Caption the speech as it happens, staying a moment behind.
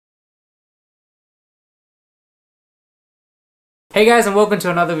Hey guys, and welcome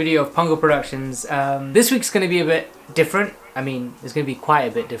to another video of Pangu Productions. This week's going to be a bit different. I mean, it's going to be quite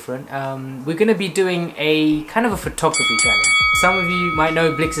a bit different. We're going to be doing a kind of a photography challenge. Some of you might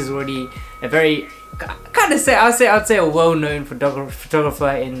know Blix is already a very, I'd say a well-known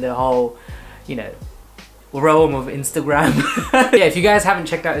photographer in the whole, realm of Instagram. Yeah, if you guys haven't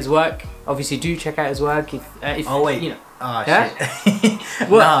checked out his work, obviously do check out his work. Shit.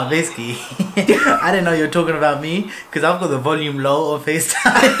 Nah, basically, I didn't know you were talking about me because I've got the volume low on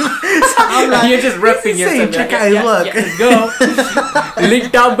FaceTime. So I'm like, you're just repping yourself. Check out his work. Let's go.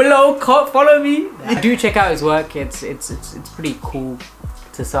 Link down below. Follow me. Do check out his work. It's pretty cool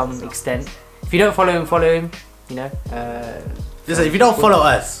to some extent. If you don't follow him. Listen, if you don't follow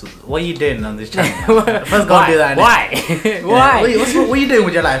us, what are you doing on this channel? First, go and do that. Why? Why? What are you doing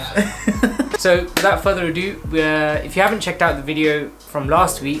with your life? So without further ado, if you haven't checked out the video from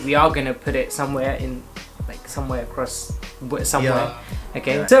last week, we are gonna put it somewhere across somewhere. Yeah.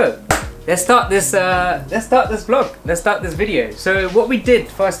 Okay. Yeah. So let's start this vlog. Let's start this video. So what we did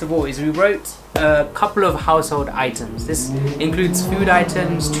first of all is we wrote a couple of household items. This includes food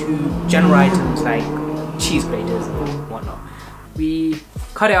items to general items like cheese graters and whatnot. We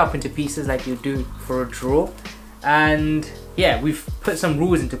cut it up into pieces like you do for a draw, and yeah, we've put some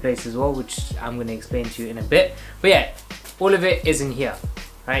rules into place as well, which I'm going to explain to you in a bit. But yeah, all of it is in here,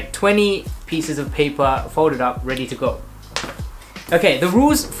 right? 20 pieces of paper folded up, ready to go. Okay, the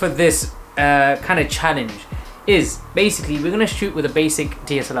rules for this kind of challenge is basically we're going to shoot with a basic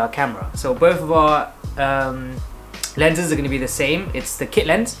DSLR camera. So both of our lenses are going to be the same. It's the kit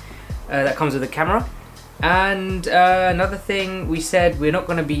lens that comes with the camera. And another thing, we said we're not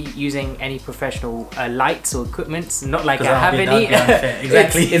going to be using any professional lights or equipment. Not like I have any.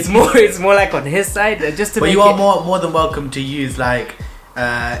 Exactly. it's more like on his side, just to. But you are more than welcome to use like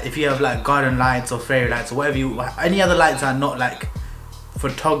if you have like garden lights or fairy lights or whatever any other lights are not like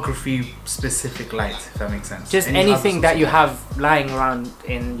photography specific lights, if that makes sense. Just anything that you have lying around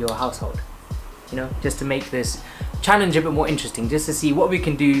in your household, just to make this challenge a bit more interesting, just to see what we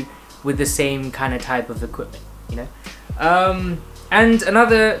can do with the same kind of type of equipment, and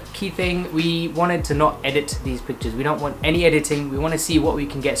another key thing, we wanted to not edit these pictures. We don't want any editing. We want to see what we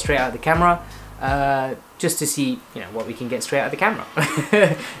can get straight out of the camera, just to see what we can get straight out of the camera.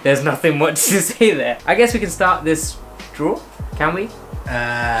 There's nothing much to say there. I guess we can start this draw, can we?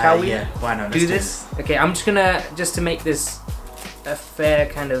 Shall we? Yeah, why not? Do this? Okay, I'm just gonna, to make this a fair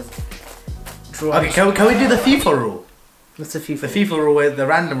kind of draw. Okay, can we do the FIFA rule? What's the FIFA? The FIFA rule is the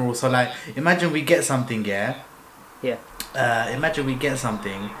random rule. So like, imagine we get something, yeah. Imagine we get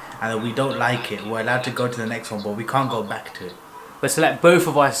something and then we don't like it. We're allowed to go to the next one, but we can't go back to it. But so like both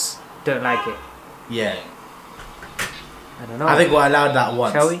of us don't like it. Yeah. I don't know. I think we're allowed that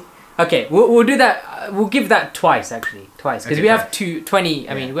once. Shall we? Okay, we'll do that. We'll give that twice actually, because we have 20.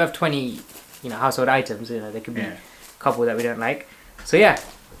 I mean, we have 20, household items. There could be a couple that we don't like. So yeah,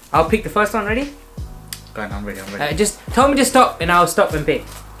 I'll pick the first one. Ready? Go on, I'm ready. Just tell me to stop and I'll stop and pick.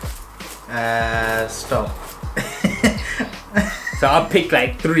 Stop. So I'll pick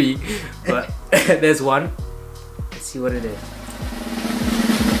like 3, but there's one. Let's see what it is.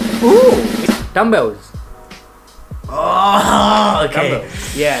 Ooh! Dumbbells. Oh, okay.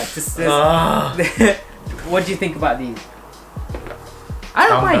 Dumbbells. Yeah, what do you think about these? I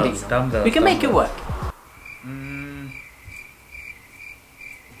don't mind these. Dumbbells. We can make it work.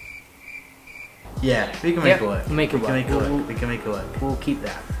 Yeah, we can make it work. We can make it work. We'll keep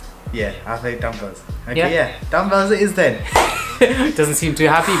that. Yeah, I'll say dumbbells. Okay, yeah, dumbbells it is then. Doesn't seem too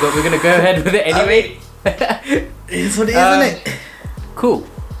happy, but we're gonna go ahead with it anyway. It's what it is, isn't it? Cool.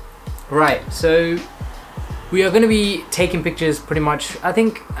 Right, so we are gonna be taking pictures pretty much. I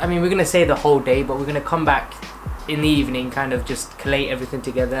mean, we're gonna say the whole day, but we're gonna come back in the evening, kind of just collate everything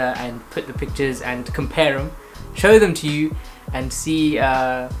together and put the pictures and compare them, show them to you, and see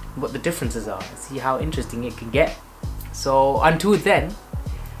what the differences are, see how interesting it can get. So until then,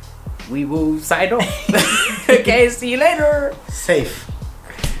 we will sign off. Okay, see you later. Safe.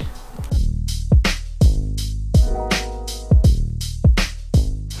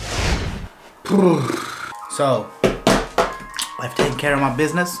 So, I've taken care of my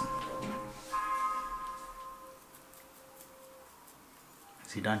business.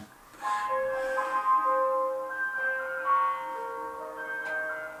 Is he done?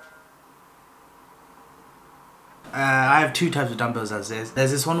 I have 2 types of dumbbells as this.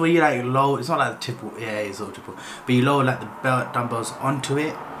 There's this one where you like lower, it's not like the typical, yeah, it's sort of typical, but you lower like the belt dumbbells onto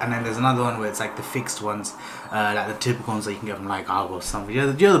it, and then there's another one where it's like the fixed ones, like the typical ones that you can get from like Argo or something.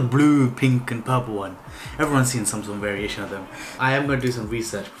 You're the blue, pink and purple one. Everyone's seen some sort of variation of them. I am going to do some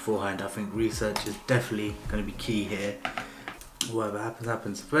research beforehand. I think research is definitely going to be key here. whatever happens,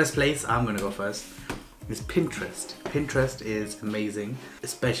 happens. First place, I'm gonna go first, is Pinterest. Pinterest is amazing,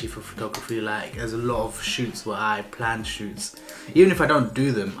 especially for photography. Like, there's a lot of shoots where I plan shoots. Even if I don't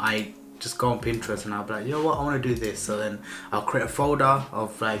do them, I just go on Pinterest and I'll be like, you know what, I want to do this. So then I'll create a folder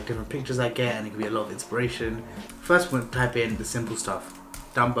of like different pictures I get, and it can be a lot of inspiration. First, I'm gonna type in the simple stuff.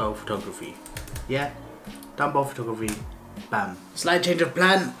 Dumbbell photography. Yeah, dumbbell photography. Bam. Slight change of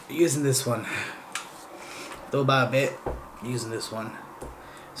plan, using this one. Thought about a bit, using this one.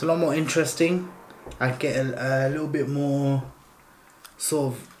 It's a lot more interesting. I get a little bit more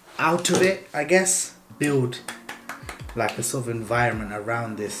sort of out of it, I guess. Build like a sort of environment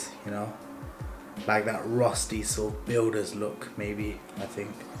around this, you know, like that rusty sort of builder's look, maybe. I think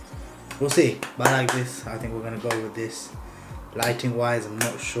we'll see, but I like this. I think we're gonna go with this. Lighting wise, I'm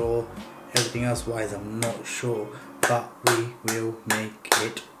not sure. Everything else wise, I'm not sure, but we will make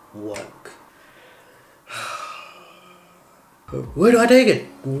it work. Where do I take it?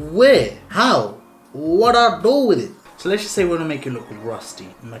 Where? How? What do I do with it? So let's just say we're gonna make it look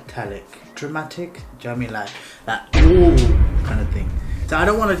rusty, metallic, dramatic. Do you know what I mean? Like that ooh kind of thing. So I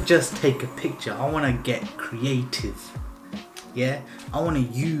don't want to just take a picture. I want to get creative. Yeah, I want to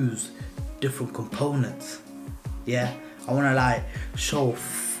use different components. Yeah, I want to like show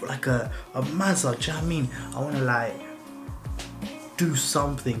like a massage. Do you know what I mean? I want to like do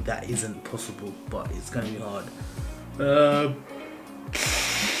something that isn't possible, but it's gonna be hard.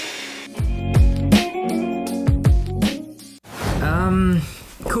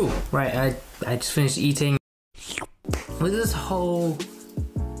 Cool. Right, I just finished eating. With this whole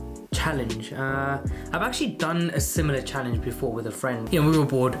challenge, I've actually done a similar challenge before with a friend. You know, we were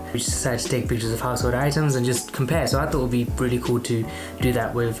bored. We just decided to take pictures of household items and just compare. So I thought it would be really cool to do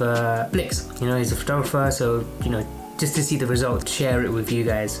that with Blix. You know, he's a photographer, so you know, just to see the result, share it with you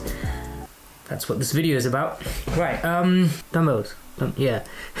guys. That's what this video is about. Right, dumbbells. Yeah.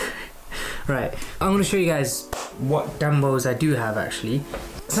 Right, I'm gonna show you guys what dumbbells I do have actually.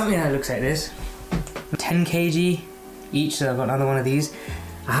 Something that looks like this. 10 kg each, so I've got another one of these.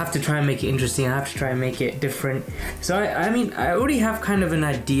 I have to try and make it interesting. I have to try and make it different. So I mean, I already have kind of an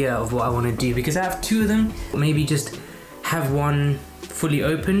idea of what I want to do because I have two of them. Maybe just have one fully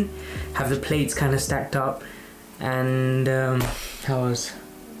open, have the plates kind of stacked up, and and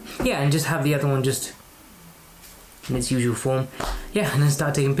just have the other one just in its usual form. Yeah, and then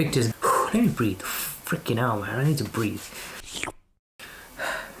start taking pictures. Let me breathe. Freaking hell, man, I need to breathe.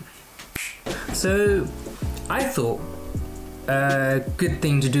 So I thought a good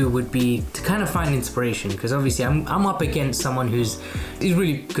thing to do would be to kind of find inspiration, because obviously I'm up against someone who's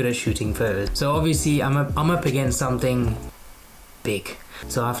really good at shooting photos. So obviously I'm up against something big.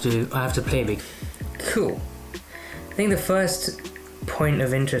 So I have to play big. Cool. I think the first point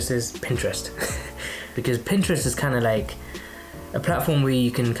of interest is Pinterest. Because Pinterest is kind of like a platform where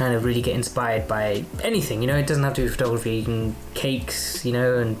you can kind of really get inspired by anything, you know. It doesn't have to be photography, you can cakes, you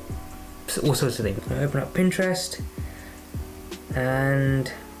know, and all sorts of things. I open up Pinterest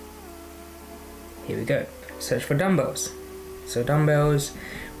and here we go. Search for dumbbells. So dumbbells,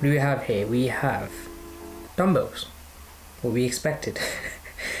 what do we have here? We have dumbbells, what we expected.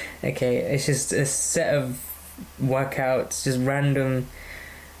 Okay, it's just a set of workouts, just random,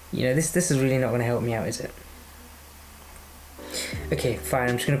 you know. This is really not going to help me out, is it? Okay, fine,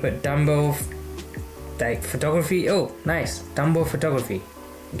 I'm just going to put dumbbell like photography. Oh, nice, dumbbell photography.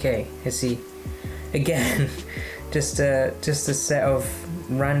 Okay, let's see. Again, just a set of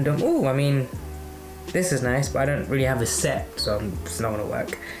random. Oh, I mean, this is nice, but I don't really have a set, so it's not gonna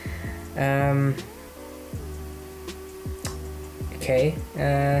work. Okay,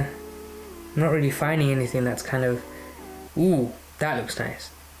 I'm not really finding anything that's kind of. Ooh, that looks nice.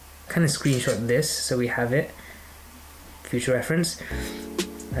 Kind of screenshot this so we have it. Future reference.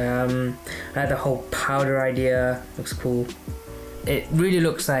 I like the whole powder idea. Looks cool. It really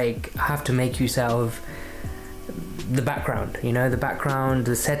looks like I have to make use out of the background, you know, the background,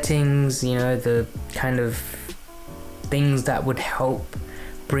 the settings, you know, the kind of things that would help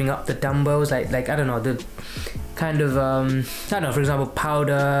bring up the dumbbells, like I don't know, the kind of I don't know, for example,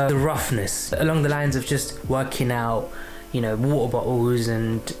 powder, the roughness along the lines of just working out, you know, water bottles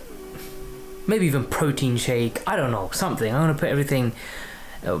and maybe even protein shake, I don't know, something. I want to put everything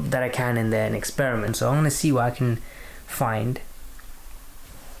that I can in there and experiment. So I'm going to see what I can find.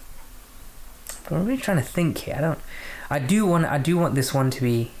 But I'm really trying to think here. I do want this one to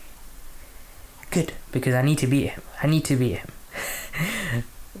be good, because I need to beat him. I need to beat him.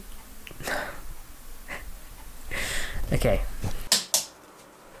 Okay.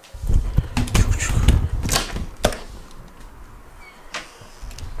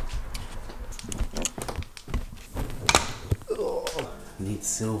 need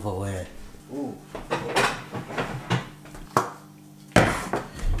silverware. Ooh.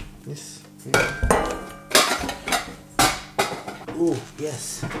 This. Yeah. Ooh,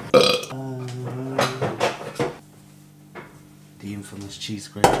 yes. The infamous cheese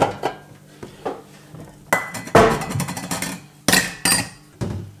grater.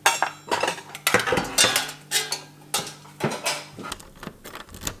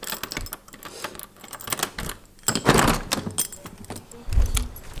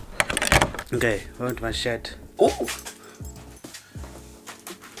 Okay, going to my shed. Oh!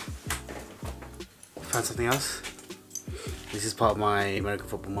 Found something else. This is part of my American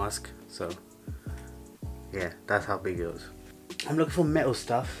football mask, so yeah, that's how big it was. I'm looking for metal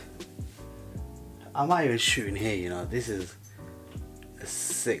stuff. I might even shoot in here, you know. This is a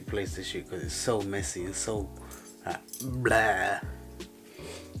sick place to shoot because it's so messy and so blah.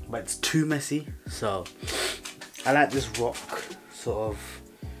 But it's too messy, so I like this rock sort of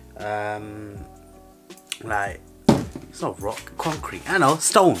like, it's not rock, concrete, I know,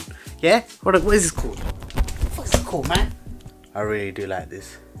 stone, yeah? What is this called? What's it called, man? I really do like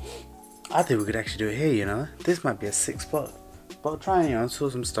this. I think we could actually do it here, you know? This might be a sick spot. But I'll try and, you know,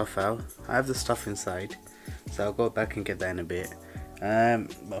 sort some stuff out. I have the stuff inside, so I'll go back and get that in a bit.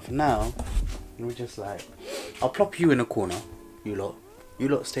 But for now, we just like, I'll plop you in a corner, you lot. You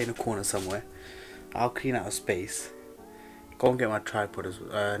lot stay in a corner somewhere. I'll clean out a space. Go and get my tripod as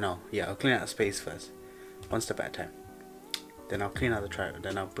well. No, yeah, I'll clean out a space first. One step at a time. Then I'll clean out the tripod.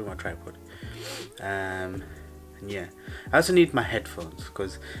 Then I'll bring my tripod. And yeah, I also need my headphones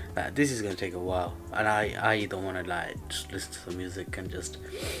because this is gonna take a while, and I don't want to like just listen to some music and just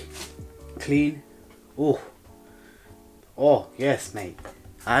clean. Oh yes, mate.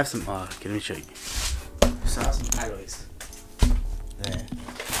 I have some. Let me show you. So I have some alloys. There,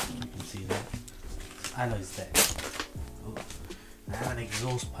 you can see that. Alloys there. Oh, I have an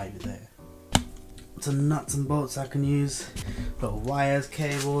exhaust pipe there. Some nuts and bolts I can use. Little wires,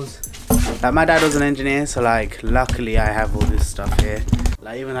 cables. Like my dad was an engineer, so like luckily I have all this stuff here.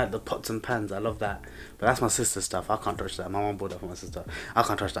 Like even like the pots and pans, I love that. But that's my sister's stuff. I can't touch that. My mom bought that for my sister. I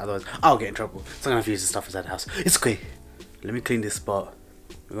can't touch that, otherwise I'll get in trouble. So I'm gonna have to use the stuff inside the house. It's okay. Let me clean this spot.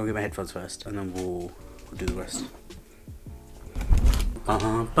 We're gonna get my headphones first, and then we'll do the rest.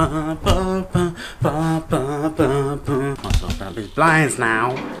 Myself open up his blinds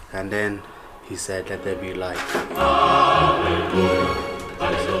now, and then he said, "Let there be light."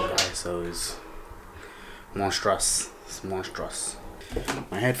 So it's monstrous. It's monstrous.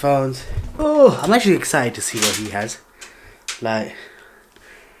 My headphones. Oh, I'm actually excited to see what he has. Like,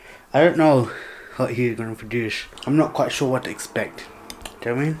 I don't know what he's gonna produce. I'm not quite sure what to expect. Do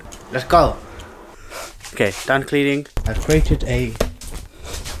you know what I mean? Let's go. Okay, done cleaning. I've created a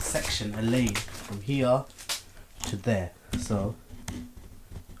section, a lane from here to there. So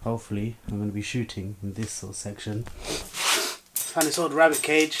hopefully I'm going to be shooting in this sort of section. Found this old rabbit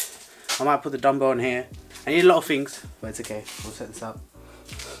cage. I might put the dumbbell in here. I need a lot of things, but it's okay. We'll set this up.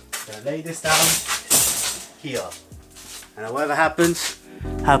 Gonna lay this down here, and whatever happens,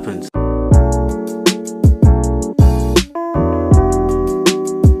 happens.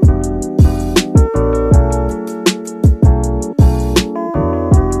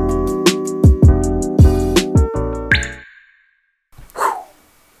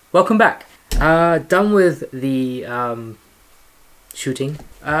 Welcome back. Done with the shooting.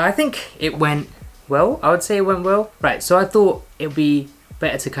 I think it went well. I would say it went well. Right, so I thought it would be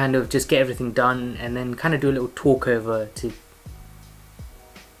better to kind of just get everything done and then kind of do a little talk over to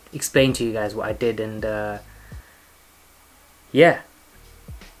explain to you guys what I did, and yeah.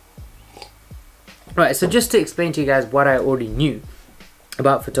 Right, so just to explain to you guys what I already knew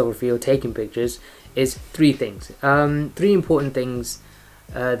about photography or taking pictures is three things. Three important things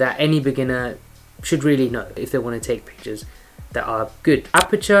that any beginner should really know if they want to take pictures that are good.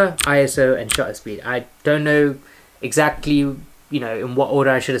 Aperture, ISO, and shutter speed. I don't know exactly, you know, in what order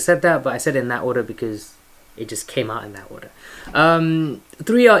I should have said that, but I said it in that order because it just came out in that order.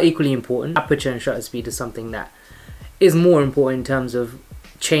 Three are equally important. Aperture and shutter speed is something that is more important in terms of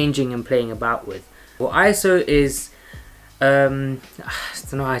changing and playing about with. Well, ISO is, I don't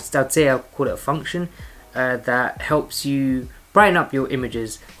know, I'd say I'll call it a function that helps you brighten up your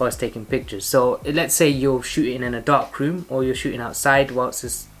images whilst taking pictures. So let's say you're shooting in a dark room or you're shooting outside whilst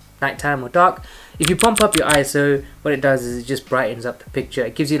it's nighttime or dark. If you pump up your ISO, what it does is it just brightens up the picture.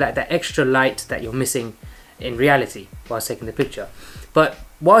 It gives you like that extra light that you're missing in reality whilst taking the picture. But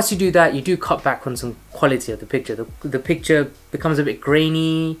whilst you do that, you do cut back on some quality of the picture. The picture becomes a bit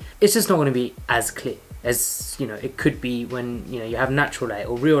grainy. It's just not going to be as clear as, you know, it could be when, you know, you have natural light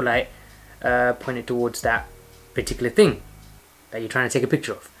or real light pointed towards that particular thing. that you're trying to take a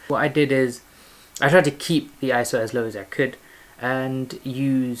picture of. What I did is I tried to keep the ISO as low as I could and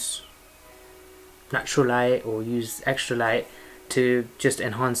use natural light or use extra light to just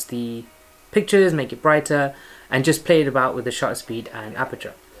enhance the pictures, make it brighter, and just play it about with the shutter speed and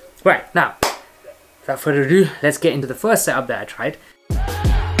aperture. Right, now, without further ado, let's get into the first setup that I tried.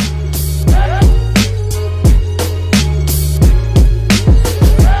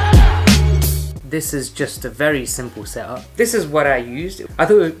 This is just a very simple setup. This is what I used. I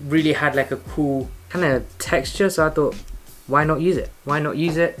thought it really had like a cool kind of texture, so I thought, why not use it? Why not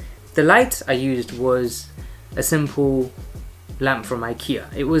use it? The light I used was a simple lamp from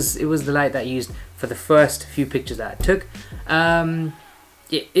IKEA. It was the light that I used for the first few pictures that I took.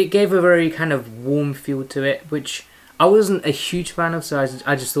 It gave a very kind of warm feel to it, which I wasn't a huge fan of, so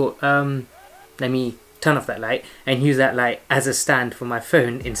I just thought, let me turn off that light and use that light as a stand for my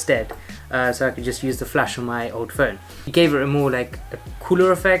phone instead, so I could just use the flash on my old phone. It gave it a more like a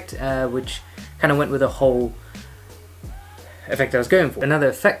cooler effect, which kind of went with the whole effect I was going for. Another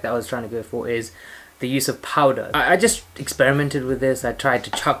effect that I was trying to go for is the use of powder. I just experimented with this. I tried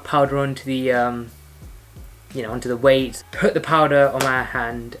to chuck powder onto the onto the weights, put the powder on my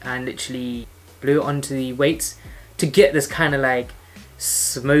hand and literally blew it onto the weights to get this kind of like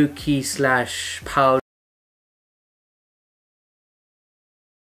smoky slash powder,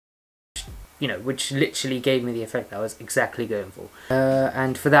 which literally gave me the effect I was exactly going for.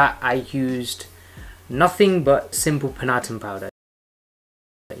 And for that I used nothing but simple peanut powder.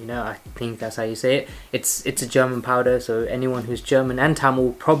 I think that's how you say it. It's a German powder, so anyone who's German and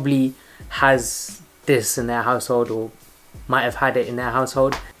Tamil probably has this in their household or might have had it in their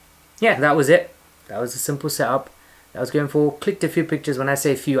household. Yeah, that was it. That was a simple setup that I was going for. Clicked a few pictures. When I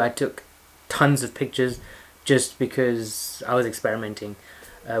say a few, I took tons of pictures just because I was experimenting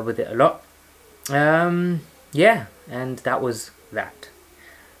with it a lot. Yeah, and that was that.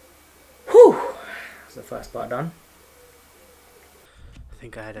 Whew! That's the first part done. I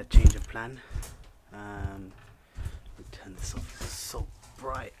think I had a change of plan. Let me turn this off. It's so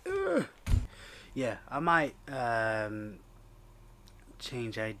bright. Ugh. Yeah, I might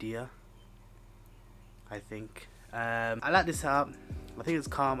change idea. I think I like this setup. I think it's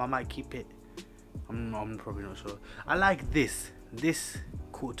calm. I might keep it. I'm probably not sure. I like this. This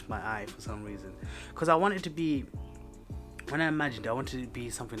caught my eye for some reason because I want it to be. When I imagined it, I wanted it to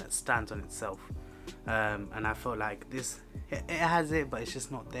be something that stands on itself. And I felt like this, it has it, but it's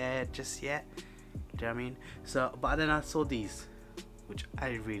just not there just yet. Do you know what I mean? So, but then I saw these, which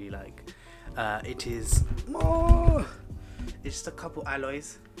I really like. It is it's just a couple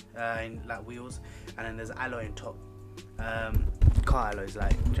alloys in like wheels, and then there's an alloy on top. Car alloys,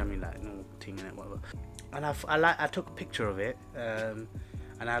 like, do you know what I mean, like normal thing in it, whatever. And I took a picture of it, and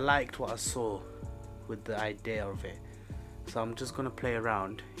I liked what I saw with the idea of it. So I'm just gonna play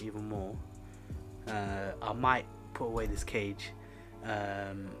around even more. I might put away this cage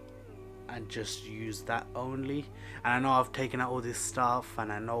and just use that only. And I know I've taken out all this stuff,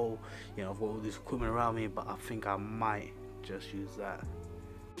 and I know I've got all this equipment around me, but I think I might just use that.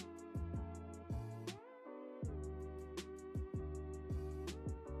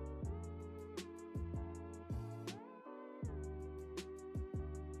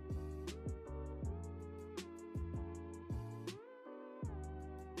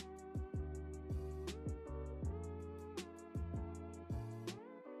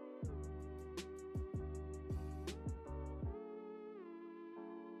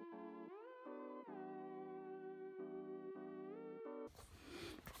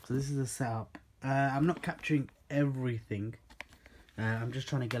 So this is the setup. I'm not capturing everything. I'm just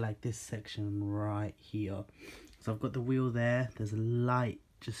trying to get like this section right here. So I've got the wheel there. There's a light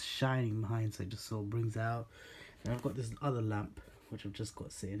just shining behind, so it just sort of brings out. And I've got this other lamp, which I've just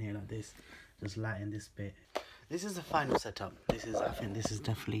got sitting here like this, just lighting this bit. This is the final setup. I think this is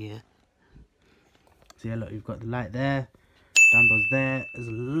definitely it. So yeah, look, you've got the light there, dumbbells there. There's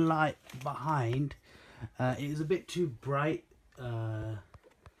a light behind. It is a bit too bright.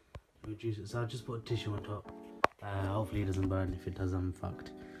 Reduce it, so I'll just put a tissue on top. Hopefully it doesn't burn. If it does, I'm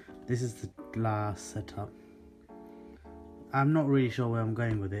fucked. This is the last setup. I'm not really sure where I'm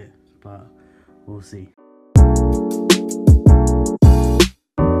going with it, but we'll see.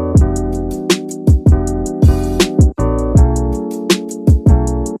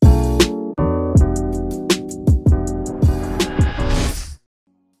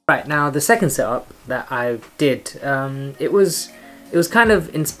 Right, now the second setup that I did, it was kind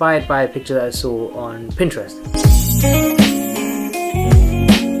of inspired by a picture that I saw on Pinterest.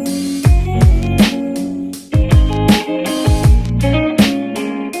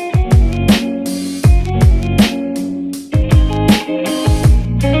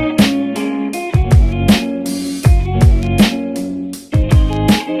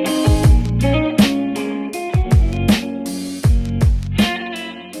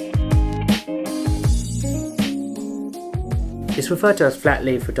 It's referred to as flat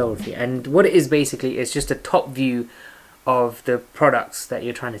lay photography, and what it is basically is just a top view of the products that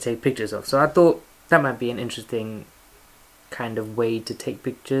you're trying to take pictures of. So I thought that might be an interesting kind of way to take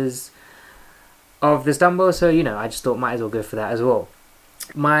pictures of this dumbbell, so you know, I just thought might as well go for that as well.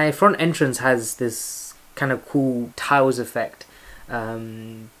 My front entrance has this kind of cool tiles effect,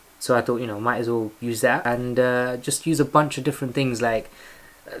 so I thought, you know, might as well use that and just use a bunch of different things, like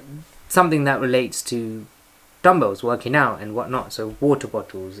something that relates to dumbbells, working out and whatnot. So water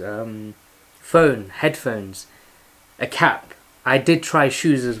bottles, phone, headphones, a cap. I did try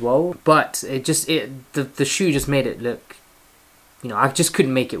shoes as well, but the shoe just made it look, you know, I just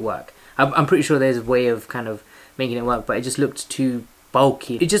couldn't make it work. I'm pretty sure there's a way of kind of making it work, but it just looked too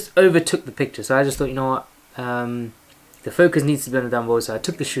bulky. It just overtook the picture, so I just thought, you know what, the focus needs to be on the dumbbells, so I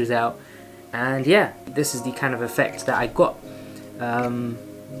took the shoes out, and yeah, this is the kind of effect that I got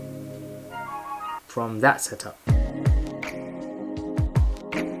from that setup.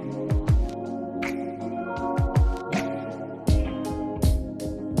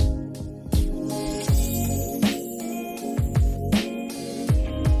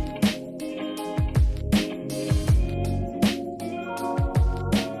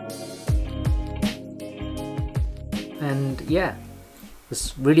 And yeah,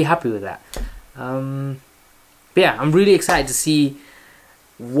 was really happy with that. But yeah, I'm really excited to see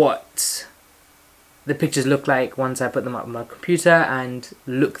what the pictures look like once I put them up on my computer and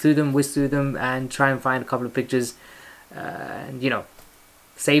look through them, whiz through them, and try and find a couple of pictures, and you know,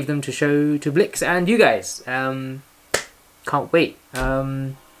 save them to show to Blix and you guys. Can't wait.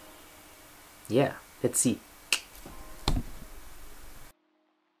 Yeah, let's see.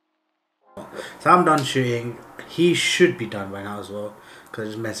 So I'm done shooting. He should be done by now as well, because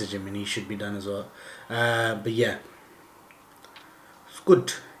I just messaged him and he should be done as well. But yeah, it's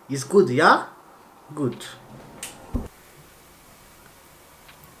good. It's good, yeah? Good.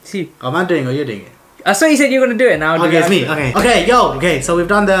 See, am I doing it or you're doing it? I saw you said you were going to do it now. Okay, it's me. Okay. Okay, yo. Okay, so we've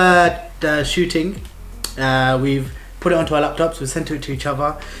done the shooting. We've put it onto our laptops. We sent it to each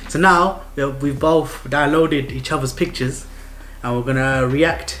other. So now we've both downloaded each other's pictures, and we're gonna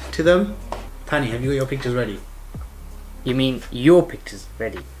react to them. Tani, have you got your pictures ready? You mean your pictures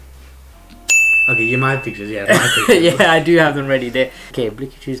ready? Okay, you my pictures, yeah. My pictures. Yeah, I do have them ready there. Okay,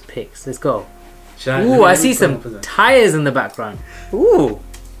 Blicky choose pics. Let's go. Ooh, I see some tires in the background. Ooh.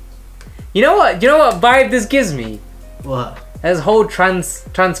 You know what? You know what vibe this gives me? What? There's a whole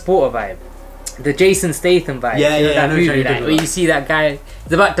transporter vibe. The Jason Statham vibe. Yeah, you know, yeah, that movie, like, where you see that guy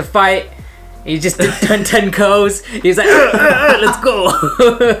is about to fight. He just did 10 goes. He's like, let's go.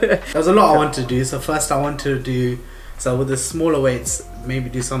 There's a lot I want to do. So first I want to do, so with the smaller weights, maybe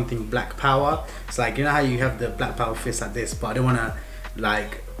do something black power. It's like, you know how you have the black power fist like this, but I don't want to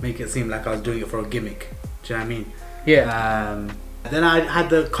like make it seem like I was doing it for a gimmick. Do you know what I mean? Yeah. Then I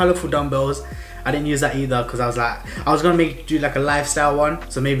had the colourful dumbbells. I didn't use that either because I was like, I was gonna do like a lifestyle one.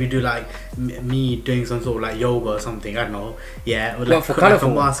 So maybe do like me doing some sort of like yoga or something. I don't know. Yeah. Or like, for put like a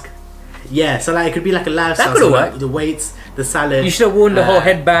mask. Yeah, so like it could be like a lifestyle. That could have like worked. The weights, the salad. You should have worn the whole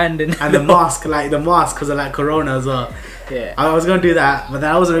headband and the mask, like the mask, because of like Corona as well. Yeah. I was gonna do that, but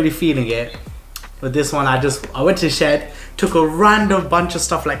then I wasn't really feeling it. With this one, I went to the shed, took a random bunch of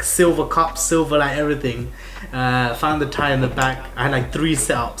stuff like silver cups, silver like everything. Found the tie in the back. I had like 3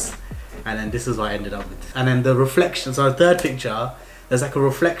 setups, and then this is what I ended up with. And then the reflection. So the third picture, there's like a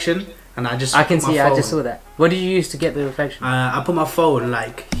reflection. And I can see. I just saw that. What did you use to get the reflection? I put my phone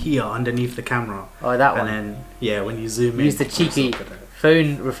like here underneath the camera. Oh, that one. And then yeah, when you zoom in, use the cheeky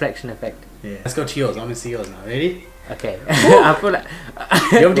phone reflection effect. Yeah. Let's go to yours. I want to see yours now. Ready? Okay. I feel like.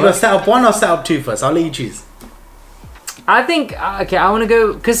 You want to go setup 1 or setup 2 first? I'll let you choose. I think okay. I want to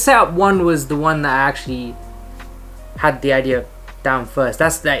go because setup 1 was the one that I actually had the idea down first.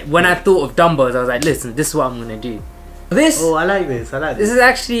 That's like when I thought of dumbbells. I was like, listen, this is what I'm gonna do. This. Oh, I like this. I like this. This is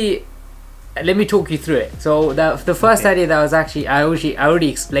actually. Let me talk you through it. So the first idea that was actually I already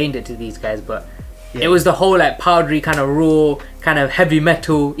explained it to these guys, but it was the whole like powdery kind of raw kind of heavy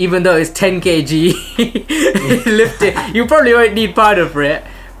metal. Even though it's 10 kg, lift it. You probably won't need powder for it,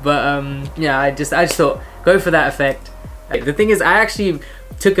 but yeah, I just thought go for that effect. The thing is, I actually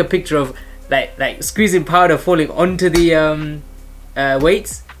took a picture of like squeezing powder falling onto the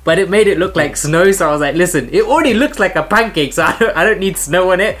weights. But it made it look like snow, so I was like, listen, it already looks like a pancake, so I don't need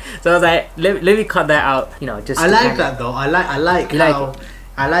snow on it. So I was like, let me cut that out, you know, just. I like that though. I like how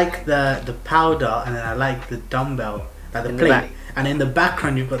I like the powder, and then I like the dumbbell, like the plate, and in the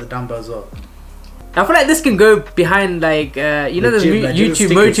background you've got the dumbbell as well. I feel like this can go behind like you know those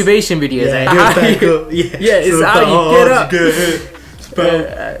YouTube motivation videos. Yeah, like, it's how you get up.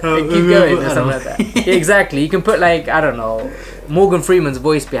 keep going or something like that. Yeah, exactly. You can put like, I don't know, Morgan Freeman's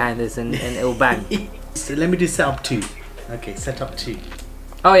voice behind this and it'll bang. So let me do setup 2. Okay, setup 2.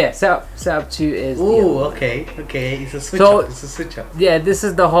 Oh yeah, setup 2 is. Oh, okay. It's a switch up. It's a switch up. Yeah, this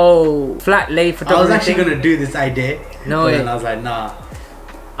is the whole flat lay photography. I was actually gonna do this idea. No way. And I was like, nah.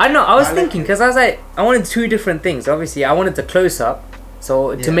 I know. I was thinking because I was like, I wanted 2 different things. Obviously, I wanted the close up,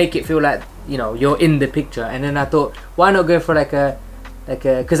 so to make it feel like, you know, you're in the picture. And then I thought, why not go for like a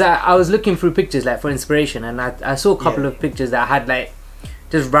because I was looking through pictures like for inspiration, and I saw a couple of pictures that had like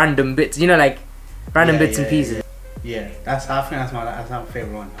just random bits, you know, like random bits and pieces. Yeah, I think that's my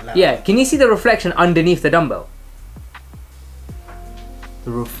favorite one. I like that. Can you see the reflection underneath the dumbbell?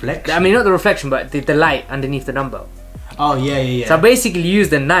 The reflection? I mean, not the reflection, but the light underneath the dumbbell. Oh yeah. So I basically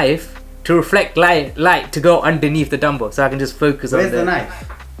used the knife to reflect light to go underneath the dumbbell, so I can just focus on Where's the knife?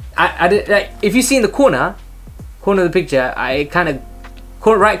 I did, like, if you see in the corner of the picture, I kind of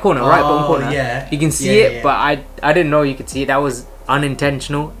right bottom corner. Yeah. You can see it, but I didn't know you could see it. That was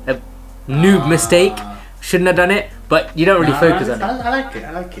unintentional, a noob mistake. Shouldn't have done it, but you don't really focus on it. I like it.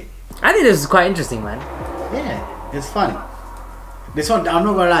 I think this is quite interesting, man. Yeah, it's fun. This one, I'm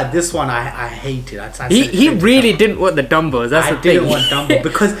not gonna lie, this one I hated. He really didn't want the dumbbells. That's the thing. I didn't want dumbbells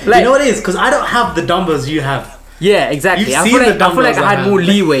because like, you know what it is? Because I don't have the dumbbells you have. Yeah, exactly. I feel like I had more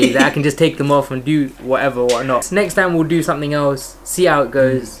leeway that I can just take them off and do whatnot. Next time we'll do something else. See how it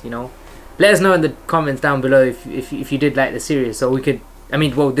goes. You know, let us know in the comments down below if you did like the series, so we could. I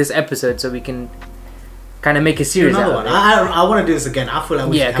mean, well, this episode, so we can kind of make a series out of it. I want to do this again. I feel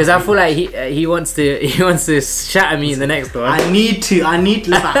like because I feel like he wants to shatter me in the next one. I need to.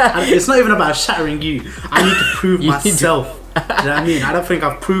 It's not even about shattering you. I need to prove myself. Do you know what I mean? I don't think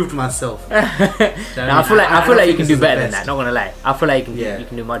I've proved myself. I feel like you can do better than that. Not gonna lie. I feel like you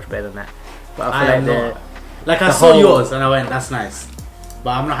can do much better than that. But I feel like I saw yours and I went, that's nice.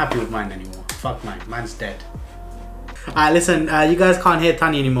 But I'm not happy with mine anymore. Fuck mine. Mine's dead. Alright, listen. You guys can't hear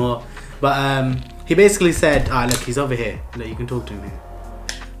Tani anymore, but he basically said, look, he's over here. Look, you can talk to him here.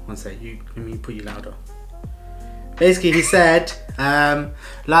 One sec, let me put you louder. Basically, he said,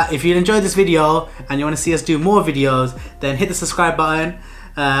 like, if you enjoyed this video and you want to see us do more videos, then hit the subscribe button,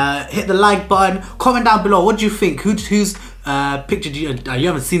 hit the like button, comment down below. What do you think? Whose picture do you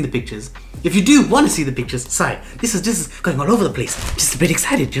haven't seen the pictures? If you do want to see the pictures, sorry, this is going all over the place. Just a bit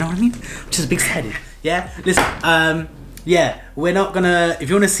excited, you know what I mean? Just a bit excited. Yeah, listen, yeah, we're not gonna, if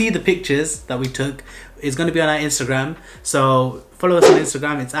you want to see the pictures that we took, it's going to be on our Instagram, so follow us on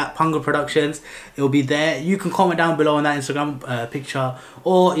Instagram. It's at Pangu Productions. It will be there. You can comment down below on that Instagram picture,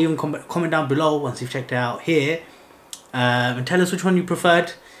 or even comment down below once you've checked it out here, and tell us which one you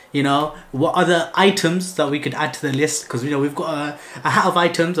preferred. You know, what other items that we could add to the list, because, you know, we've got a hat of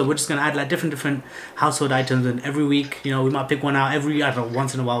items, and we're just going to add like different household items, and every week, you know, we might pick one out. I don't know,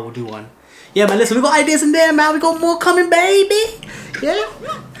 once in a while we'll do one. Yeah, man, listen, we got ideas in there, man. We got more coming, baby. Yeah.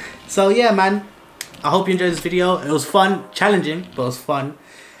 So, yeah, man. I hope you enjoyed this video. It was fun, challenging, but it was fun.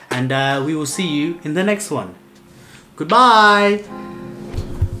 And we will see you in the next one. Goodbye.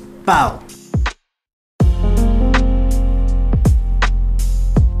 Bow.